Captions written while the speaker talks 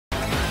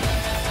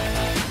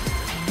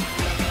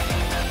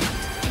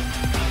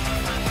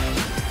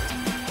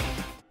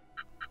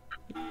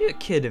You're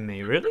kidding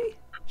me, really?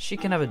 She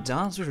can have a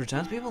dance which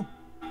returns people?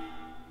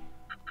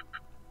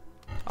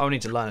 Oh, we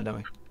need to learn it, don't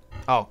we?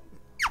 Oh,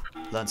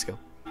 learn skill.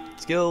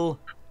 Skill.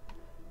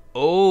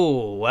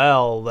 Oh,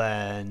 well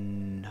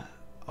then.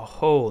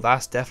 Oh,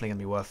 that's definitely going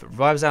to be worth it.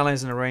 Revives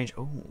allies in a range.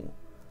 Oh.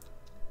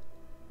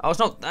 Oh, it's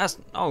not. That's.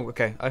 Oh,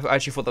 okay. I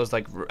actually thought that was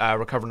like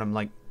recovering them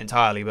like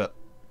entirely, but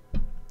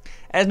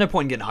there's no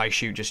point in getting high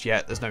shoot just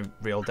yet. There's no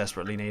real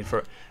desperately need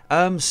for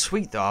it.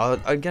 Sweet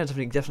though. I'm gonna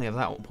definitely have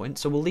that one point.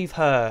 So we'll leave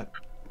her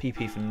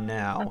PP for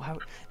now.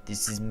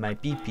 This is my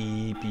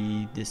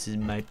PP. This is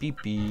my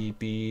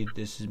PP.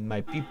 This is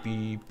my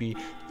PP.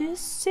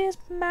 This is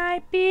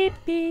my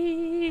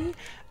PP.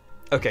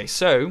 Okay,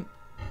 so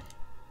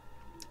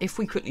if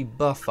we quickly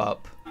buff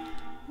up,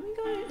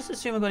 let's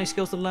assume I've got any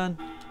skills to learn.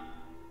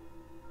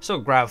 Still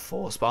grab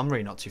force, but I'm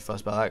really not too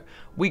fussed about that.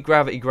 Weak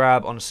gravity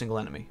grab on a single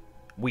enemy.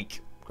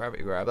 Weak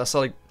gravity grab. That's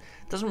like,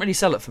 doesn't really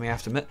sell it for me, I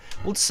have to admit.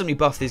 We'll just simply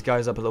buff these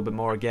guys up a little bit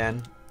more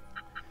again.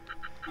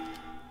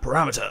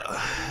 Parameter.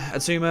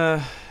 Atsuma,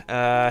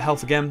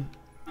 health again.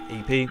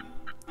 EP.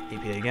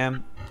 EP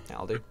again.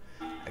 That'll do.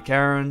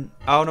 Karen.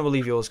 Oh no, we'll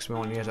leave yours because we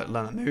want you to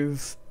learn that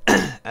move.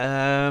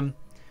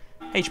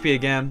 HP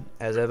again,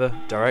 as ever.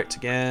 Direct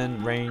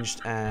again. Ranged,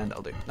 and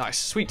I'll do. Nice.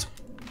 Sweet.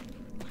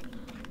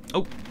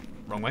 Oh.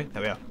 Wrong way.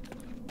 There we are.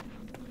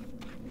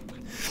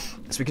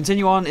 As we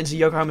continue on into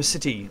Yokohama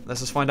City, let's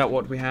just find out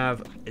what we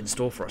have in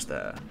store for us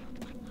there.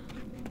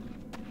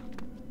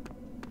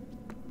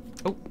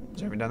 Oh, is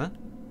there anything down there?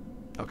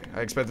 Okay,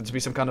 I expected to be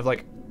some kind of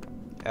like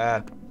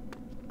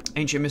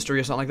ancient mystery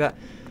or something like that.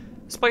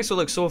 This place will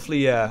look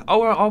awfully. Oh,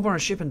 we're on a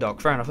shipping dock.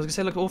 Fair enough. I was gonna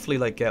say look awfully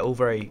like all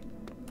very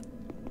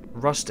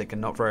rustic and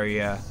not very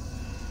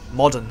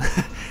modern.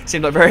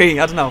 Seemed like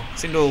very. I don't know.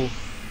 Seemed all.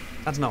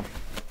 I don't know.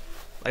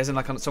 As in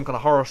like some kind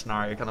of horror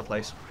scenario kind of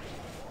place.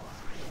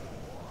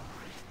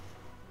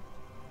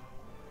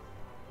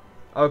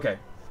 Okay.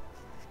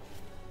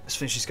 Let's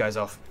finish these guys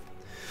off.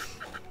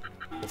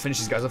 We'll finish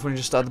these guys off when we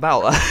just start the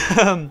battle.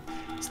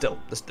 Still,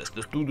 let's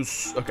do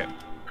this. Okay.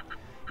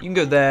 You can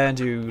go there and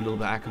do a little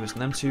bit of Alchemist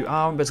and them two.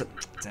 Oh, but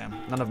damn,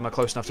 none of them are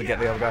close enough to get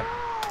the other guy.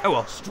 Oh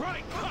well.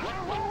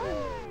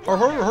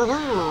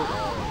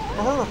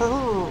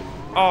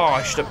 Oh,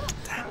 I should have.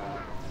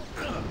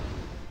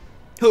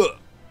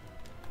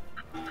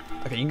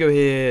 Okay, you can go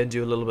here and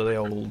do a little bit of the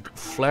old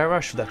Flare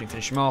Rush. Definitely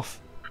finish him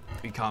off.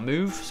 You can't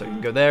move, so you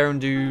can go there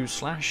and do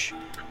Slash.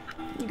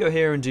 You can go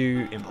here and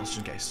do Impulse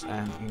just in case,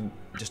 and you can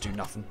just do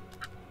nothing.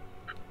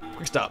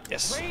 Quick stop,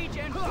 yes.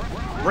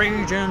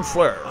 Rage and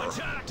Flare.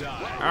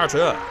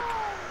 Attack.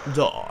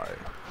 Die.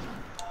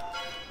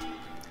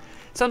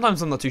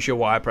 Sometimes I'm not too sure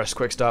why I press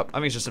Quick Stop. I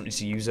think it's just something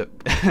to use it.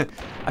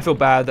 I feel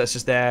bad that it's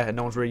just there and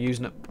no one's really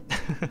using it.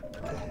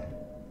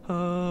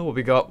 What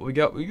we got? We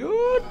got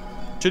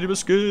Titty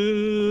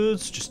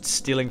Biscuits! Just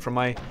stealing from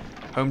my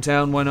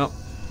hometown, why not?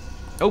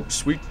 Oh,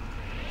 sweet.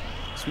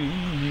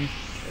 Sweet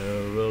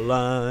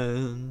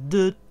Caroline.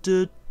 Da,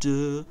 da,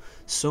 da.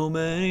 So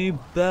many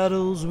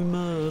battles we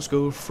must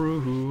go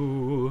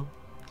through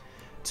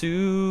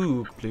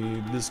to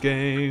complete this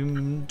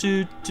game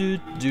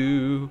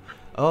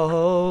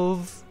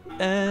of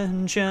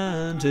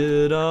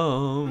Enchanted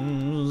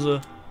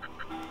Arms.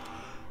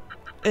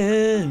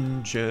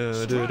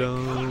 Enchanted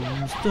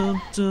Arms.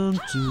 Dun, dun,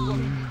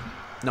 dun.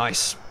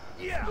 Nice.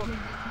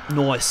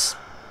 Nice.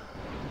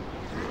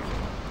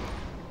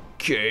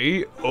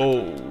 Okay.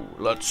 Oh,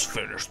 let's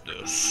finish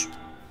this.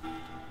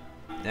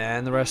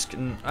 And the rest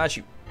can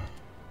actually.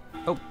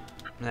 Oh,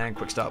 and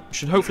quick stop.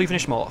 Should hopefully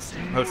finish them all off.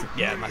 Hopefully,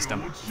 yeah, nice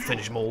done.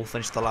 Finish them all.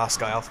 Finish the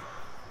last guy off.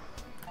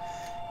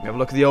 We have a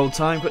look at the old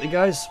time quickly,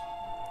 guys.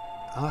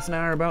 Half an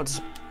hour about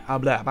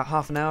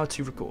half an hour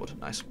to record.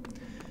 Nice.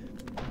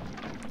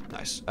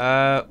 Nice.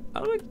 How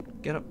do I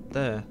get up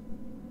there?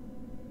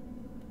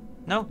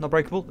 No, not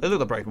breakable. It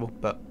looked like breakable,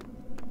 but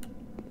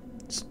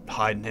it's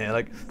hiding here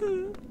like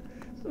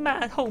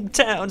my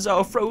hometown's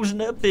all frozen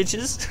up,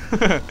 bitches.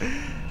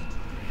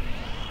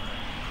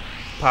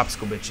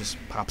 Popsicle, bitches.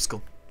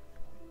 Popsicle.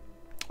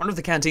 I wonder if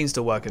the canteen's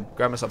still working.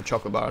 Grab myself a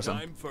chocolate bar or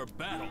something. Time for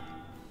battle.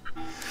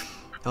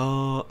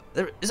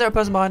 Is there a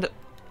person behind it?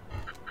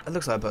 It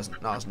looks like a person.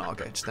 No, it's not.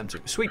 Okay, just them two.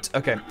 Sweet.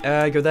 Okay.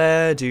 Go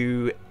there.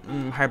 Do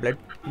high blood.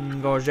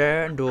 Go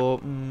there and do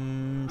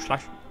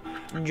slash.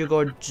 You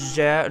go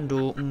there and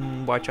do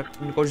white chuck.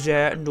 You go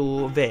there and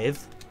do wave.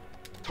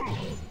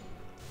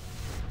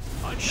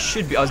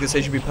 Should be. I was gonna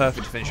say should be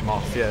perfect to finish him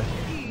off. Yeah.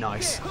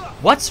 Nice.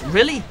 What?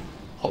 Really?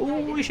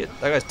 Holy shit!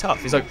 That guy's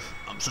tough. He's like,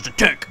 I'm such a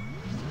tank.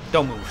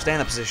 Don't move. Stay in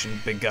that position,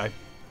 big guy.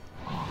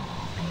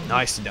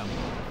 Nicely done.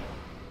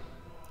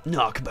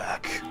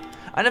 Knockback.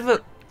 I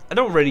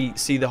don't really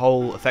see the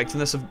whole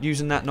effectiveness of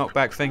using that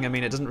knockback thing. I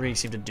mean, it doesn't really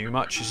seem to do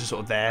much. It's just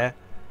sort of there.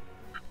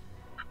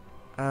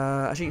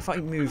 Actually, if I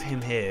move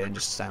him here and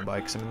just stand by,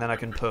 because I mean, then I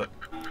can put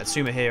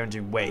Atsuma here and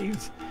do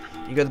wave.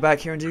 You go to the back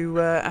here and do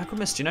Aqua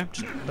Mist, you know?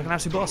 Just like an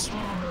absolute boss.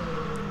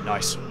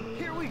 Nice.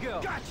 Here we go.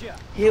 Gotcha.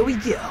 Here we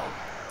go.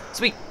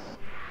 Sweet.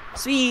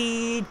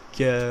 Sweet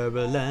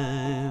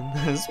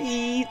Caroline.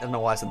 Sweet. I don't know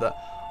why I said that.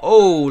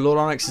 Oh, Lord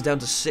Onyx is down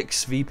to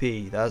 6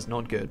 VP. That's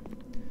not good.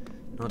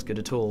 Not good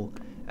at all.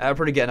 I'll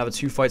probably get another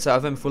 2 fights out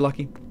of him if we're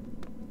lucky.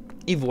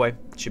 Either way,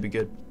 should be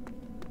good.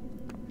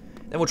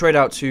 Then we'll trade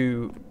out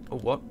to... Oh,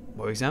 what?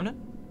 What are we examining?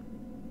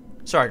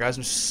 Sorry, guys.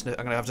 I'm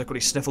going to have to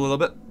quickly sniff a little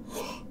bit.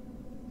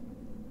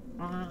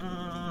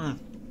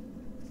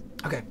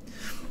 Okay.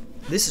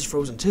 This is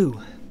Frozen 2.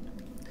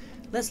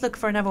 Let's look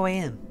for another way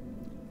in.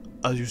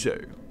 As you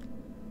say.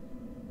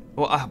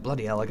 Well,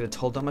 bloody hell, I could have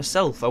told that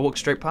myself. I walked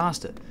straight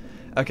past it.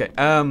 Okay,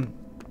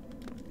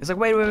 it's like,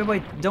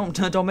 wait.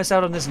 Don't miss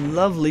out on this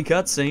lovely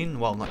cutscene.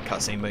 Well, not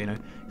cutscene, but you know.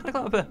 Can I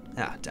climb up here?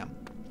 Ah, damn.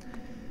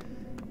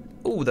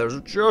 Oh, there's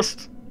a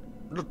chest.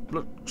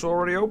 Looks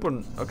already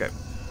open. Okay.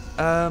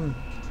 Alright,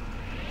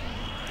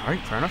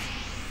 fair enough.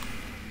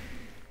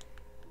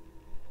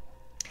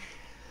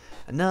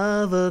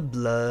 Another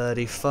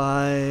bloody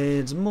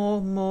fight.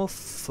 More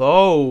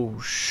oh,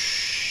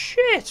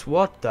 shit.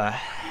 What the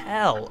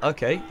hell?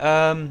 Okay,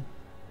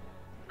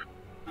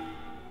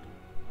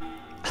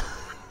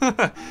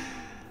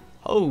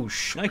 oh,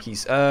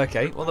 shnikes.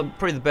 Okay, well,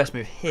 probably the best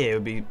move here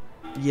would be,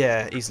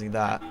 yeah, easily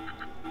that.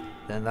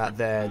 Then that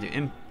there.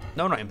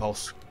 No, not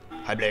Impulse.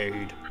 High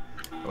Blade.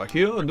 Go back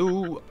here and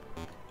do...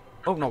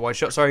 Oh, not Wide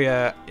Shot, sorry,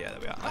 yeah, there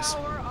we are, nice.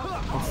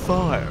 On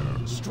fire.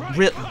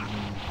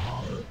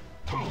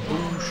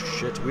 Oh,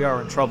 shit, we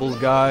are in trouble,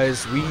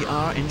 guys. We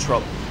are in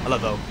trouble. Hello,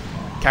 though.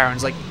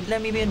 Karen's like,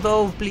 let me be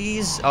involved,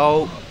 please.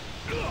 Oh.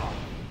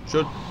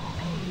 Should.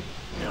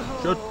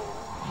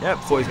 Yep,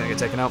 thought he's going to get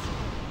taken out.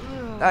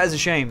 That is a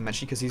shame,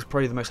 actually, because he's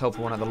probably the most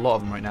helpful one out of a lot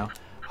of them right now.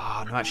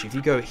 Ah, no, actually, if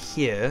you go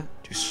here,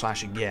 do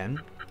slash again.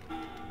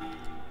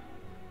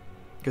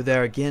 Go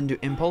there again, do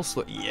impulse.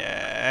 Look,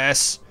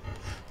 yes!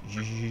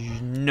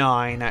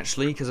 9,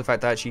 actually, because of the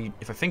fact that actually,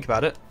 if I think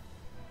about it,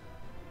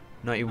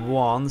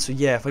 91. So,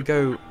 yeah, if I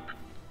go...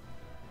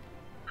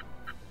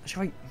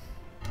 Actually,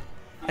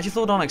 if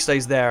Lord Onyx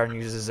stays there and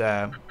uses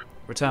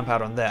return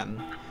powder on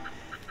them,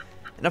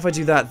 and if I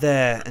do that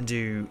there and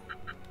do...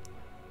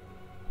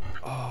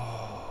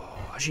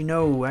 Oh, actually,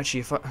 no, actually,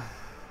 if I...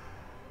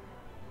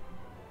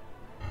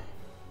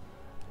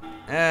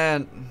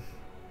 And...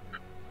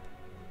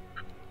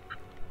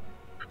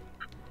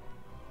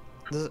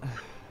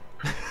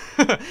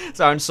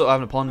 Sorry, I'm sort of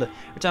having a ponder.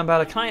 Return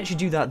powder, can I actually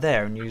do that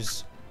there and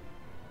use...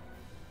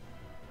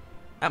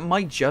 That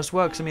might just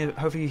work, because I mean,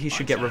 hopefully he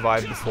should get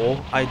revived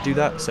before I do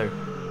that, so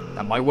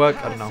that might work,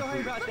 I don't know.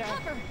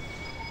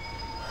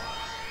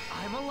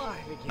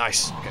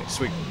 Nice, okay,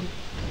 sweet.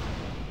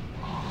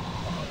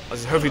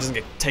 Hopefully he doesn't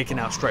get taken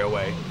out straight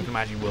away. I can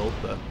imagine he will,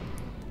 but...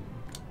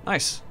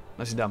 Nice,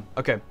 nicely done.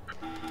 Okay.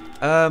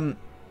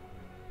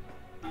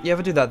 Yeah, if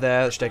I do that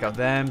there, let's take out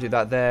them, do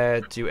that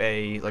there, do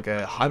a, like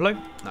a high blow.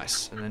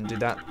 Nice, and then do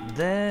that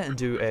there, and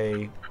do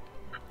a...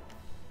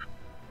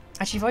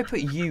 Actually, if I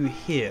put you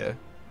here,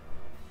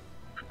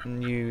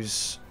 and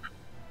use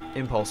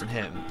impulse on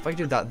him, if I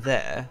do that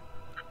there,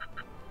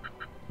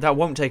 that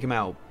won't take him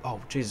out. Oh,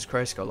 Jesus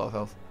Christ, he's got a lot of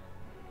health.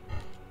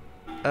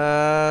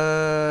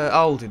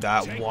 I'll do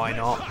that, why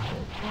not?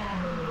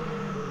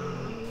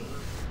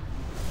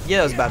 Yeah,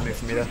 that was a bad move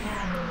from me there.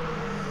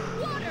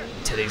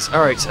 Titties.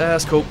 Alright,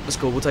 that's cool,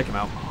 we'll take him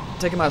out.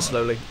 Take him out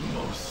slowly.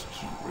 Most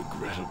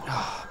regrettable.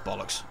 Ah,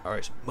 bollocks.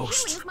 Alright,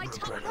 most my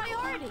top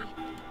priority.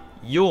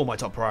 You're my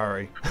top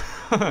priority.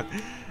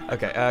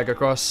 Okay, go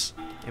across.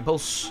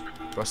 Impulse.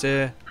 Across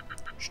here.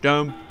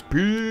 Stampede.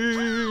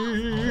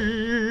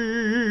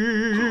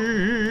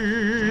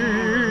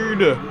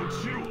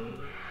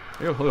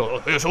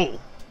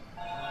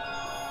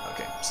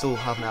 Okay, still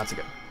half an hour to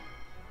go.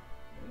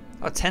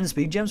 Oh, 10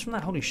 speed gems from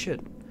that? Holy shit.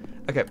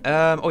 Okay,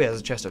 oh yeah, there's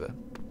a chest over there.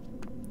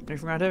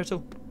 Anything around here at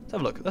all? Let's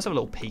have a look. Let's have a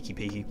little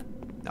peeky.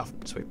 Oh,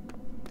 sweet.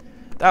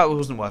 That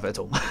wasn't worth it at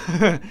all.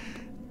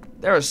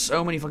 There are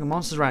so many fucking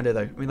monsters around here,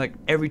 though. I mean, like,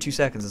 every 2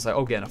 seconds, it's like,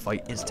 oh, get in a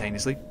fight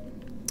instantaneously.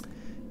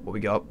 What we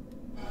got?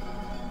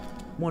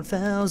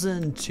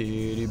 1,000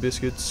 titty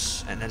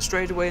biscuits. And then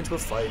straight away into a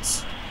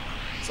fight.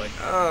 It's like,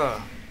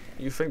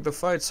 you think the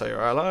fight's are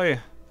your ally?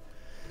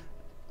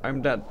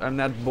 I'm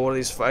that bored of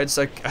these fights.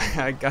 I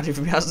can't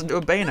even be asked to do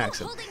a Bane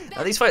accent.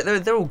 Now, these fights,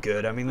 they're all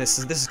good. I mean, this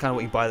is kind of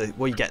what you buy,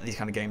 what you get these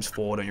kind of games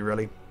for, don't you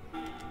really?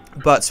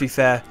 But to be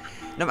fair,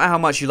 no matter how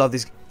much you love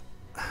these,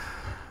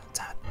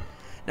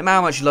 no matter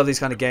how much you love these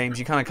kind of games,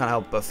 you kind of can't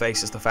help but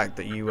face is the fact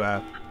that you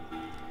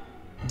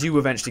do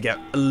eventually get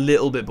a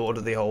little bit bored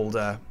of the old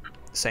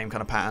same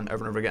kind of pattern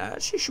over and over again.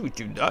 Actually, should we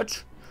do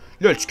that?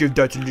 Let's give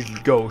that a little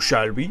go,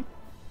 shall we?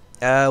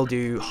 I'll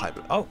do high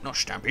blow. Oh, not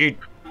stampede.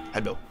 High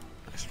blow.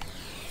 Nice.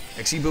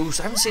 XE boost.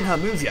 I haven't seen her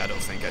move yet, I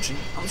don't think, actually.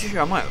 I'm not sure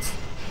I might have.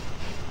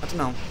 I don't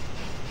know.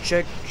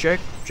 Shake.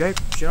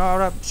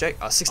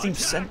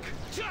 16%.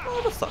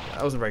 What the fuck?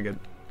 That wasn't very good.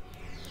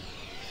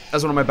 That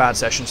was one of my bad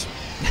sessions.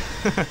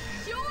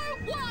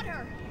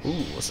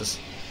 Ooh, what's this?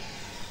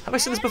 Have I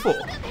seen this before?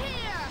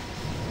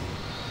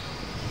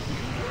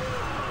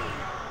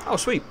 Oh,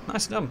 sweet.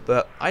 Nice and done.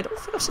 But I don't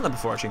think I've seen that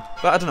before, actually.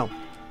 But I don't know.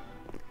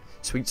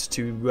 Sweet.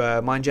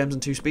 2 mind gems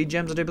and 2 speed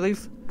gems, I do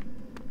believe.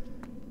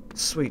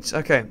 Sweet.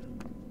 Okay.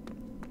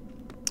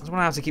 just want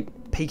to have to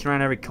keep peeking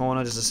around every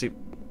corner just to see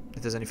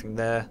if there's anything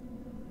there.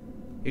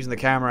 Using the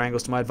camera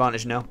angles to my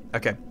advantage now.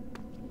 Okay.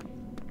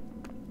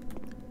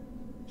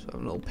 So a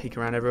little peek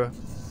around everywhere.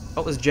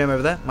 Oh, there's a gem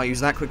over there. Might use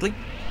that quickly.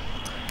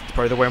 It's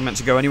probably the way I'm meant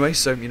to go anyway,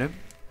 so, you know.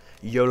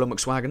 YOLO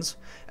McSwaggins.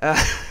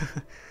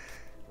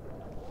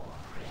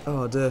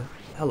 Oh, dear.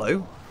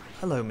 Hello.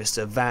 Hello,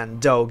 Mr. Van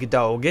Doggy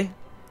Doggy.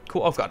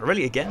 Caught off guard.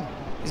 Really, again?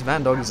 These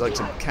Van Doggies like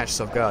to catch us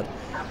off guard.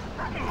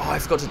 Oh, I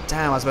forgot to...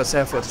 Damn, I was about to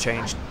say I forgot to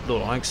change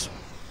Lord Onyx.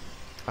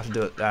 I have to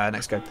do it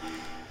next go.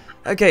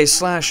 Okay,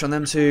 slash on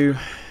them two.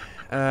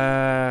 You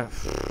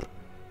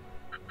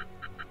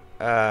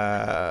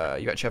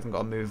actually haven't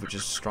got a move which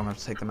is strong enough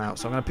to take them out,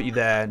 so I'm going to put you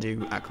there and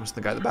do outcomes to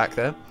the guy at the back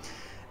there.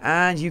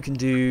 And you can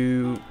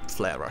do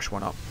Flare Rush, why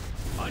not?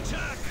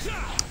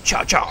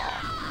 Cha-cha!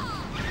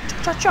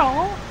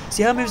 Cha-cha!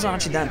 See, her moves aren't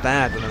actually that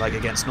bad when they're like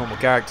against normal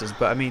characters,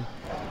 but I mean,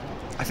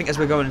 I think as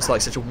we're going into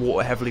like such a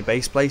water-heavily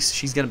based place,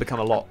 she's going to become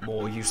a lot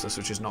more useless,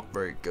 which is not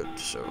very good,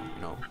 so,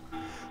 you know.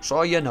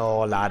 So, you know,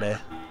 laddie.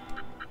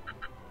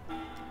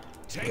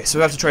 Okay, so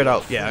we have to trade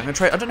out. Yeah, I'm going to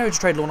trade. I don't know who to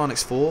trade Lord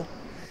Onyx for.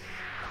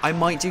 I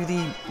might do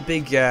the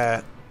big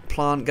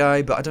plant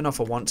guy, but I don't know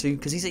if I want to,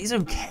 because he's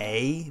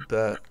okay,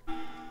 but...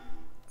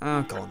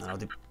 Oh, go on then, I'll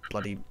do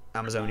bloody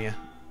Amazonia.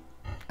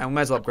 And we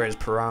might as well upgrade his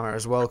parameter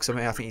as well, because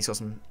I think he's got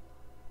some...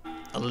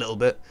 A little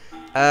bit.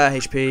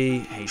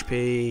 HP,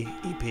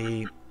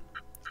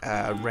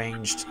 EP,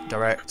 ranged,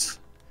 direct,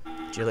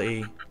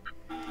 agility,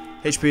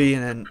 HP,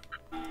 and then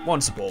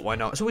one support, why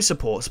not? It's always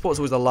support. Support's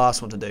always the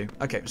last one to do.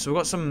 Okay, so we've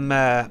got some,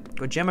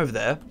 got a gem over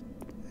there,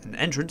 an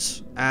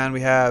entrance, and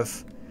we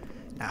have...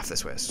 Nah,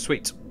 this way.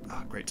 Sweet.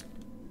 Ah, great.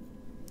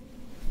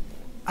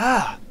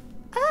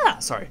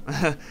 Sorry.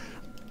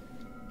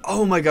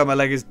 Oh my god, my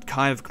leg is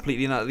kind of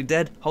completely and utterly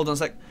dead. Hold on a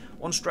sec.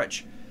 One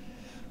stretch.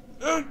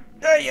 Okay.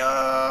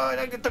 Oh,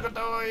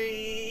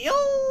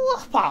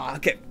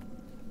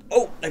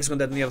 leg's gone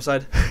dead on the other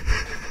side.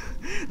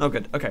 Not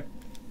good. Okay.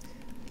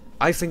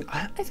 I think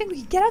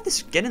we can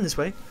get in this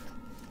way.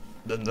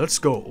 Then let's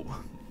go.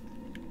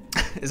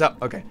 Is that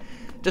okay?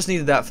 Just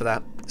needed that for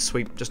that.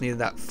 Sweet. Just needed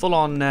that full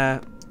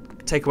on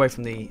take away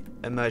from the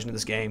immersion of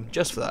this game,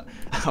 just for that.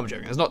 I'm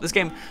joking. It's not this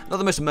game, not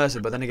the most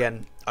immersive, but then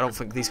again, I don't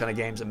think these kind of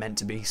games are meant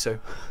to be, so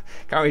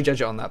can't really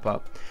judge it on that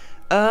part.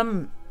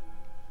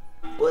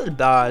 We'll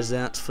buy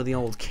that for the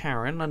old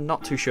Karen. I'm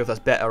not too sure if that's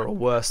better or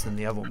worse than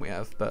the other one we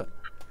have, but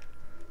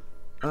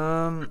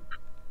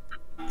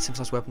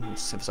synthesized weapon,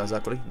 synthesized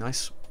equity,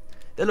 nice.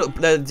 They do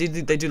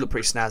look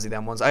pretty snazzy.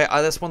 Them ones.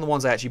 That's one of the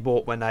ones I actually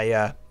bought when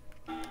I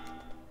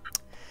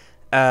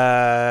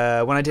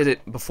did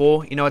it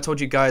before. You know, I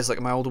told you guys like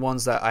my older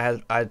ones that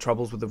I had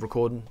troubles with the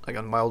recording, like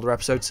on my older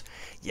episodes.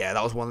 Yeah,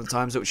 that was one of the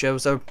times that there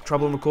was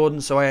trouble in recording,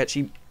 so I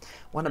actually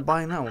wound up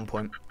buying that at one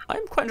point.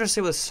 I'm quite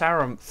interested with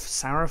the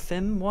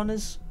Seraphim one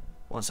is.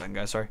 1 second,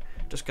 guys. Sorry,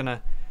 just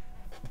gonna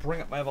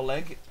bring up my other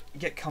leg,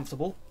 get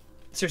comfortable.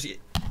 Seriously,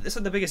 this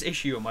is the biggest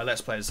issue on my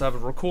Let's Plays. So I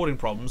have recording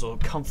problems or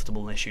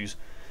comfortable issues,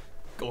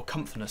 or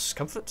comfort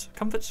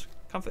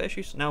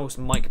issues. Now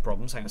some mic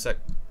problems. Hang on a sec.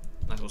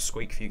 Nice little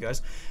squeak for you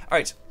guys.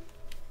 Alright.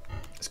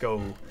 Let's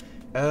go.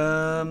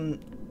 Let's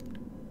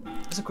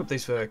equip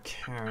these for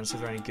Karen, so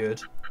they're any good.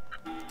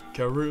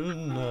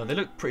 Karen. They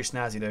look pretty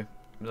snazzy though.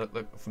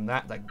 Look from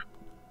that, like,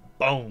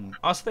 boom.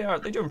 Oh, so they are.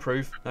 They do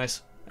improve.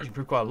 Nice. They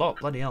improve quite a lot.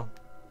 Bloody hell.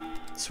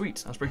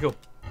 Sweet. That's pretty cool.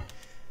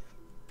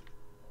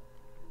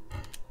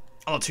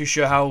 I'm not too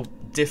sure how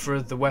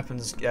different the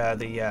weapons, how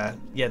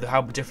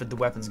different the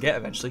weapons get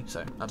eventually.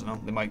 So I don't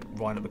know. They might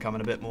wind up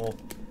becoming a bit more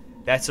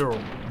better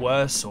or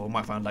worse, or we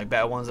might find like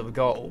better ones that we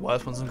got or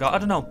worse ones we've got. I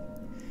don't know.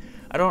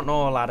 I don't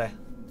know, laddie.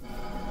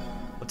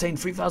 Obtained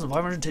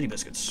 3,500 titty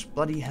biscuits.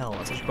 Bloody hell,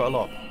 that's actually quite a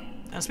lot.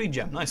 And a speed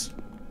gem, nice.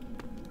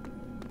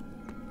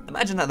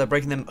 Imagine that they're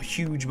breaking them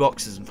huge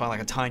boxes and find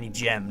like a tiny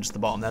gem just at the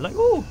bottom there, like,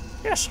 oh,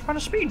 yes, I found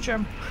a speed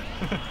gem.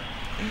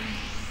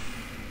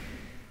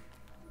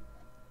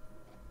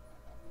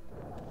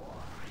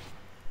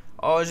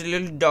 Oh, his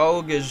little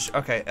dog is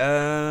okay.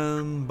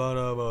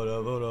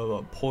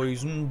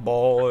 Poison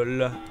ball.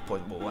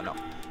 Poison ball, why not?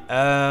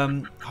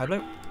 High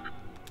blow.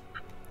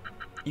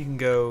 You can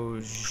go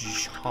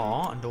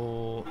ja and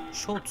do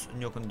shot, and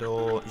you can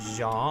do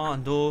ja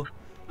and do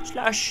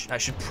slash. I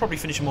should probably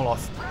finish them all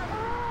off.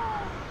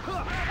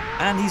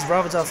 And he's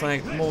rather tough,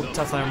 like more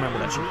tough than I remember.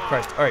 Actually,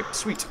 Christ. All right,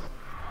 sweet.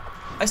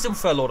 I still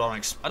prefer Lord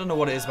Onyx. I don't know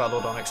what it is about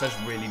Lord Onyx. I just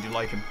really do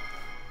like him.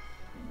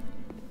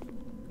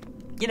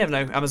 You never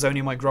know,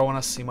 Amazonia might grow on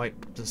us, he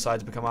might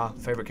decide to become our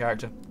favourite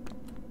character.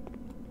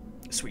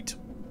 Sweet.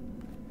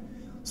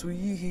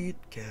 Sweet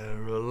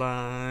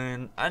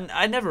Caroline. And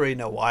I never really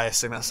know why I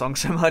sing that song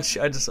so much.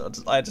 I just,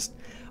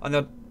 I'm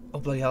not, oh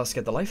bloody hell, it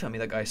scared the life out of me,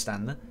 that guy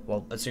standing there.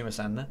 Well, assume he's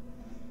standing there.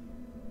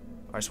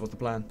 Alright, so what's the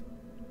plan?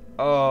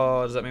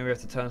 Oh, does that mean we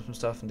have to turn some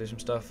stuff and do some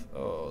stuff?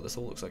 Oh, this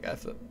all looks like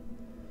effort.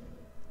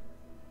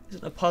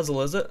 Isn't a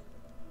puzzle, is it?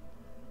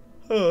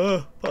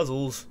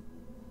 Puzzles.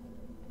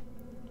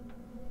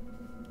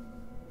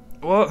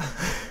 What?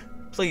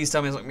 Please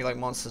tell me it's not gonna be like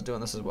monsters doing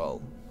this as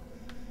well.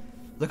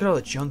 Look at all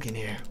the junk in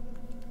here.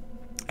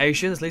 Are you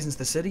sure this leads into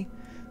the city?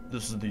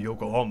 This is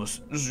Yokohama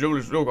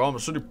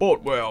City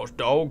Port Warehouse,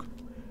 dog.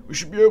 We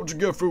should be able to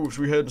get through if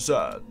we head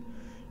inside.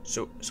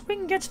 So we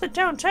can get to the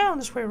downtown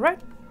this way, right?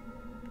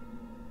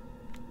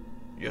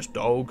 Yes,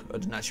 dog. I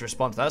didn't actually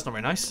respond to that. That's not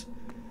very nice.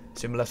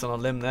 Assume left on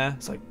a limb there.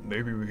 It's like,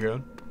 maybe we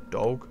can.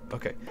 Dog.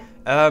 Okay.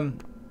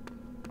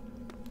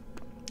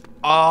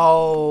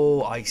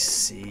 Oh, I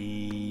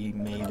see.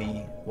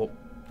 Maybe what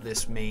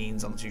this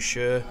means. I'm not too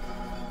sure.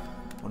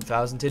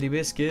 1,000 titty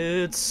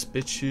biscuits,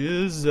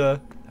 bitches.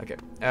 Okay.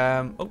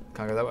 Oh,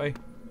 can't go that way.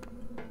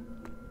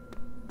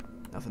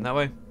 Nothing that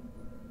way.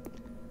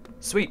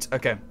 Sweet.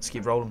 Okay, let's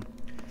keep rolling.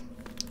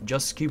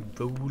 Just keep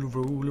rolling.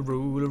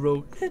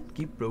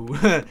 Keep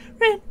rolling.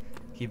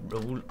 Keep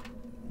rolling.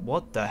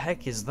 What the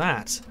heck is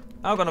that?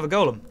 Oh, I've got another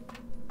golem.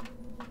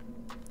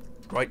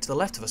 Right to the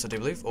left of us, I do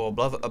believe, or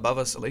above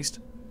us at least.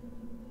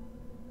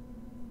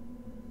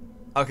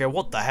 Okay,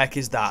 what the heck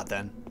is that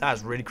then? That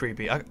is really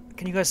creepy.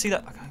 Can you guys see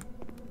that? Okay.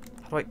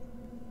 How do I?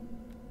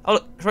 Oh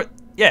look, it's right.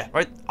 Yeah,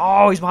 right.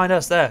 Oh, he's behind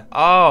us there.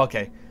 Oh,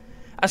 okay.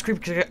 That's creepy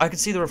because I can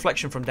see the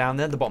reflection from down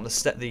there, the bottom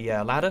of the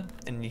ladder,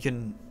 and you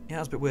can. Yeah,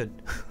 that's a bit weird.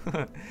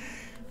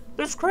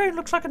 This crane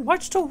looks like it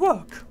might still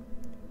work.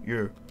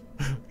 Yeah.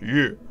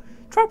 Yeah.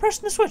 Try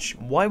pressing the switch.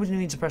 Why would you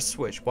need to press the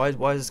switch? Why is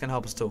this going to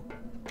help us at all?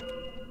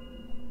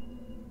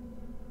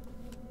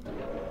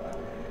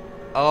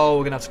 Oh,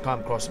 we're going to have to climb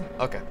across them.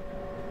 Okay.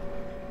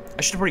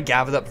 I should have already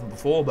gathered that from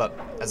before, but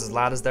as there's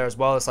ladders there as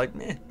well, it's like,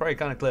 probably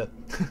kind of clear.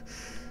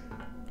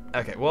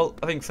 Okay, well,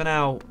 I think for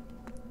now...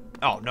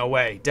 Oh, no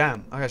way.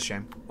 Damn. Oh, that's a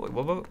shame. Wait,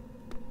 what? Oh,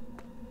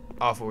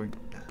 I thought we...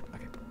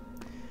 Okay.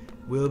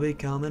 We'll be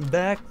coming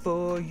back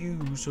for you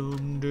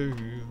someday.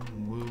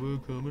 We'll be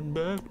coming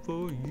back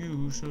for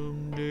you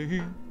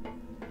someday.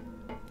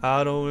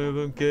 I don't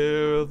even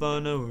care if I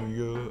know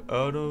you're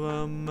out of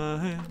my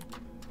mind.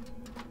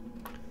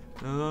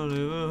 I'll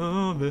leave it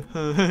all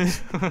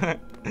behind.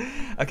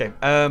 Okay,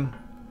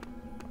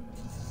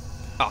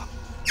 Ah,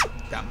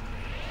 damn.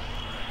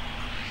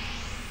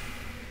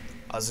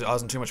 I was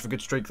on too much of a good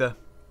streak there.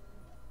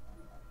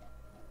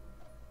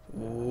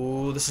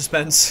 Ooh, the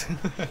suspense.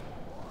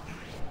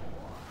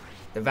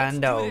 The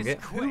Van Dog.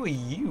 Who are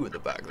you at the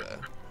back there?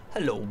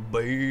 Hello,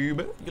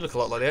 babe. You look a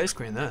lot like the ice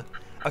cream there.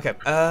 Okay,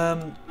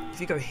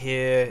 if you go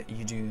here,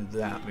 you do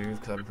that move,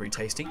 because that'd be pretty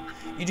tasty.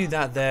 You do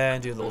that there,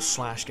 and do a little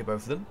slash, get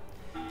both of them.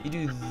 You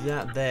do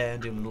that there,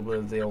 and do a little bit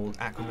of the old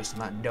Aquamist on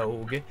that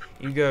dog.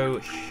 You go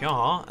here,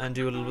 and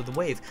do a little bit of the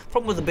wave.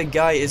 Problem with the big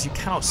guy is you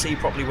cannot see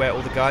properly where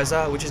all the guys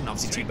are, which isn't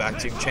obviously too bad,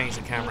 because you can change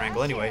the camera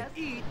angle anyway.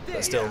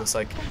 But still, it's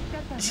like...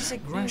 Did she say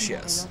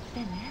gracias?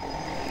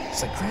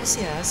 She's like,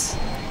 gracias.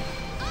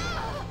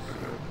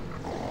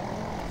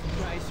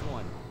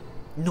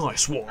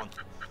 Nice one.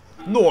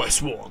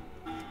 Nice one.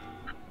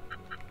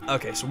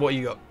 Okay, so what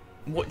you got?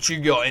 What you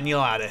got in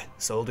your ladder?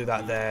 So we'll do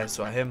that there.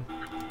 So I him.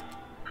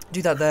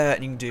 Do that there,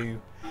 and you can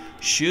do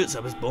shoots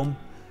up his bum,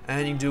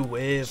 and you can do a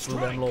wave for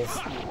them love.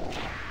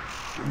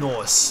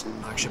 Nice.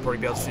 I should probably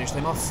be able to finish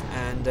them off,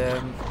 and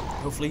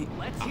hopefully.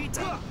 Oh,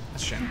 damn.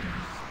 That's a shame.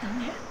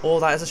 Oh,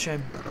 that is a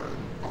shame.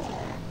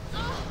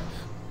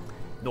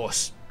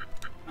 Nice.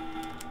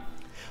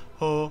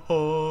 Ho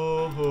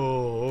ho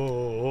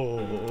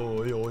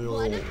ho yo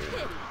yo.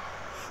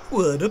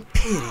 What a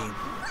pity.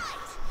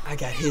 I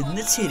got hit in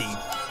the titty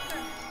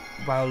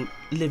while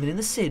living in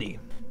the city.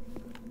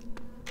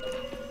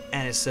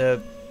 And it's a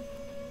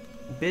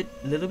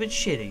little bit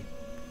shitty.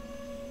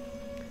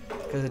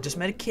 Because I just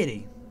met a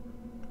kitty.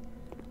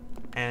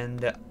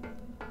 And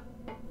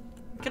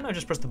can I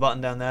just press the button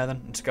down there then?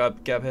 And just get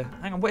up here.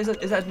 Hang on, what is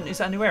that? Is that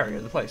a new area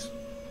of the place?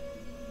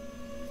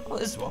 Oh,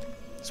 this is one.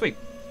 Sweet.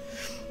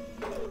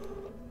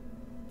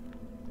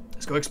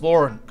 Let's go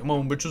exploring. Come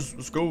on, bitches.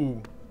 Let's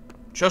go.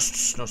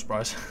 Chests. No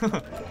surprise.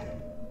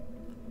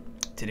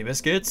 Titty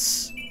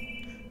biscuits.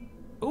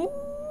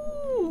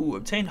 Ooh,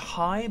 obtain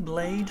high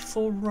blade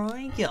for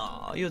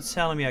Rygar. You're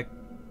telling me I...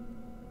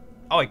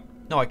 Oh, wait.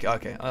 No,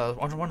 okay. I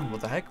was wondering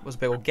what the heck. Was a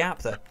big old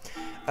gap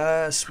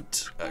there.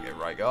 Sweet. Okay,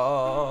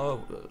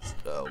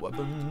 Rygar.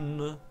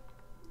 Weapon.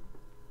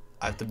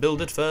 I have to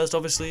build it first,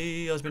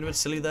 obviously. I was being a bit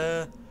silly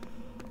there.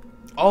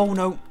 Oh,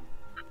 no.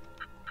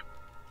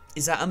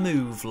 Is that a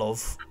move,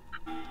 love?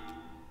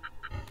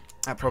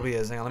 That probably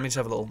is. Hang on, let me just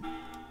have a little...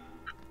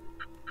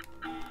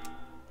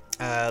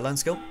 learn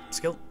skill.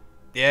 Skill.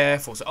 Yeah,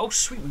 thought so. Oh,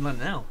 sweet, we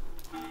learned it now.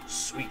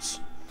 Sweet.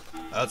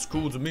 That's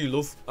cool to me,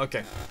 love.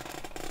 Okay.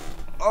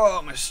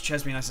 Oh, my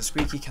chair's being nice and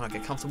squeaky. Cannot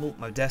get comfortable.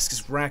 My desk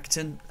is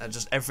racking.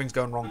 Just everything's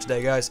going wrong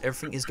today, guys.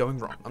 Everything is going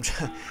wrong.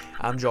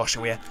 I'm Josh,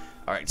 and we're...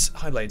 Alright,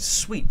 high blade.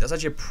 Sweet. That's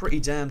actually a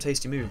pretty damn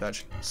tasty move,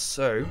 actually.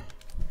 So...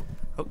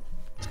 Oh,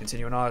 let's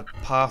continue on our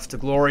path to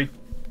glory.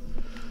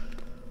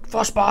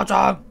 For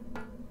Sparta!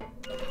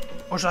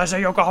 Or should I say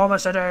Yokohama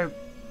City?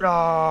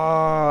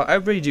 I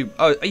really do.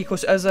 Oh, of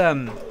course, as,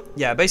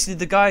 yeah, basically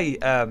the guy,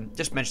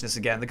 just mention this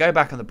again, the guy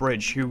back on the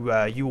bridge who,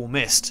 you all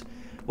missed,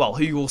 well,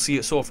 who you all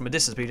saw from a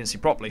distance but you didn't see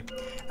properly,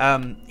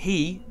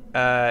 he,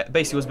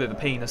 basically was a bit of a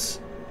penis.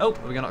 Oh,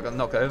 we're not gonna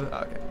knock it over? Oh,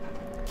 okay.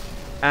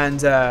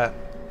 And,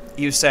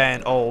 he was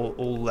saying, "Oh,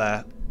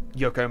 all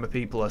Yokohama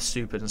people are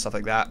stupid and stuff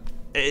like that."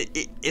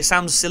 It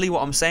sounds silly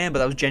what I'm saying, but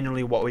that was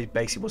genuinely what he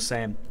basically was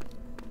saying.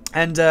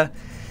 And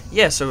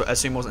yeah, so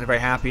Asuma wasn't very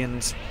happy,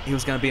 and he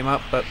was going to beat him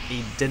up, but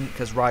he didn't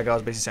because Rygar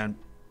was basically saying,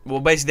 well,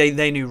 basically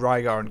they knew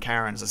Rygar and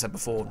Karen, as I said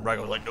before, and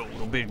Rygar was like, "No,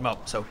 don't beat him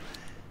up." So,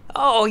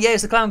 oh yeah,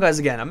 it's the clown guys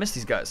again. I missed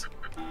these guys.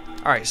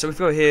 All right, so we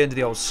go here into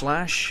the old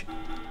slash.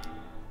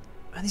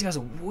 Man, these guys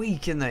are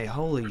weak, aren't they?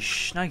 Holy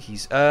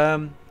shnikes.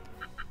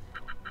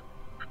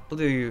 We'll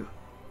do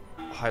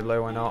high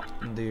low, why not?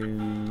 And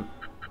do.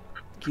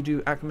 Can you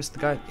do Alchemist the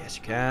guy? Yes,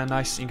 you can.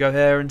 Nice. You can go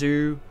here and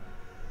do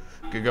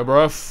Giga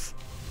Breath.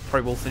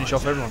 Probably will finish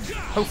off everyone.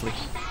 Hopefully.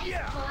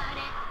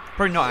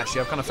 Probably not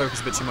actually. I've kind of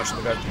focused a bit too much on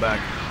the guy at the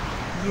back.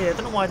 Yeah, I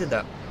don't know why I did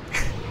that.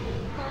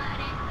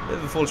 Bit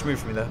of a foolish move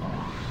for me there.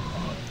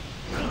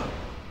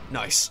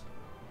 Nice.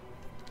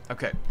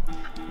 Okay.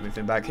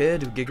 Moving back here,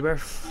 do Giga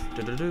Breath.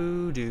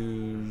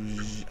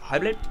 Do High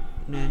Blade.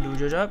 And then do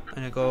Judge up.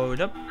 And then go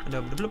up. And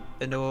then bloop.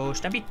 And do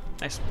Stampede.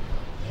 Nice.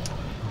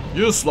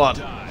 You slut.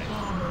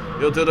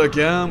 You did a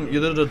damn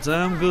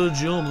good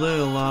job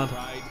there, lad.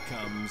 Pride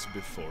comes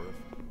before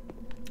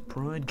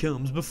Pride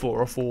comes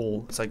before a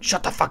fall. It's like,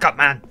 shut the fuck up,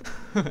 man.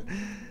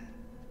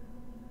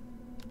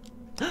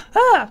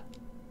 Ah!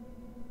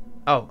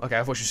 Oh, okay,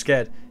 I thought she was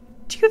scared.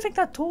 Do you think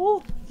that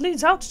door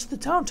leads out to the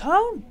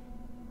downtown?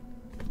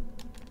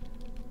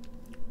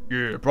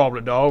 Yeah,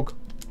 probably, dog.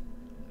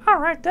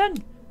 Alright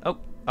then. Oh,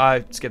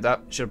 I skipped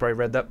that. Should have probably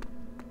read that.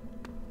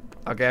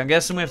 Okay, I'm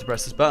guessing we have to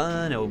press this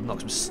button. It will knock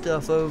some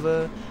stuff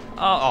over.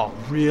 Oh,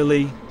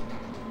 really?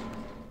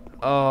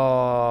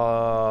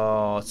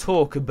 Oh,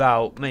 talk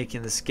about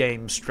making this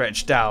game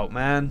stretched out,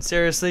 man.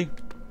 Seriously?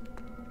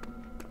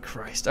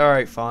 Christ.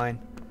 Alright, fine.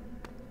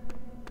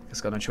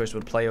 Guess got no choice but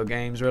to play your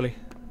games, really.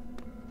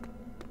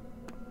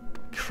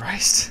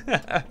 Christ.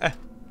 Could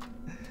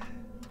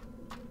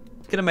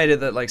have made it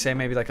that, like, say,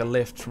 maybe like a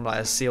lift from like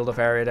a sealed off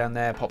area down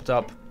there popped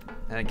up,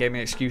 and it gave me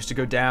an excuse to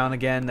go down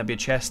again. There'd be a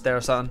chest there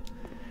or something.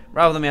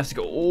 Rather than me have to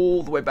go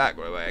all the way back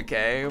where I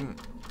came.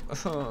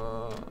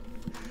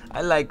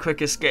 I like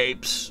quick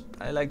escapes.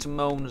 I like to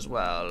moan as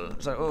well.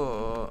 It's like,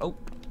 oh,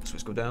 so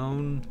let's go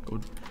down.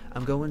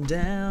 I'm going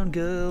down,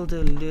 girl.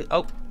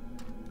 Oh,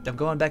 I'm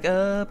going back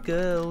up,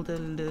 girl.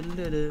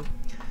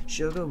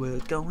 Sugar, we're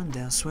going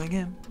down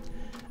swinging.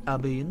 I'll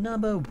be your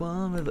number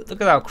one. Look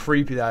at how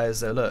creepy that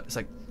is, though. Look, it's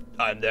like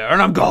I'm there and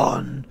I'm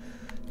gone.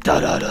 Da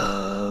da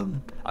da.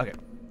 Okay.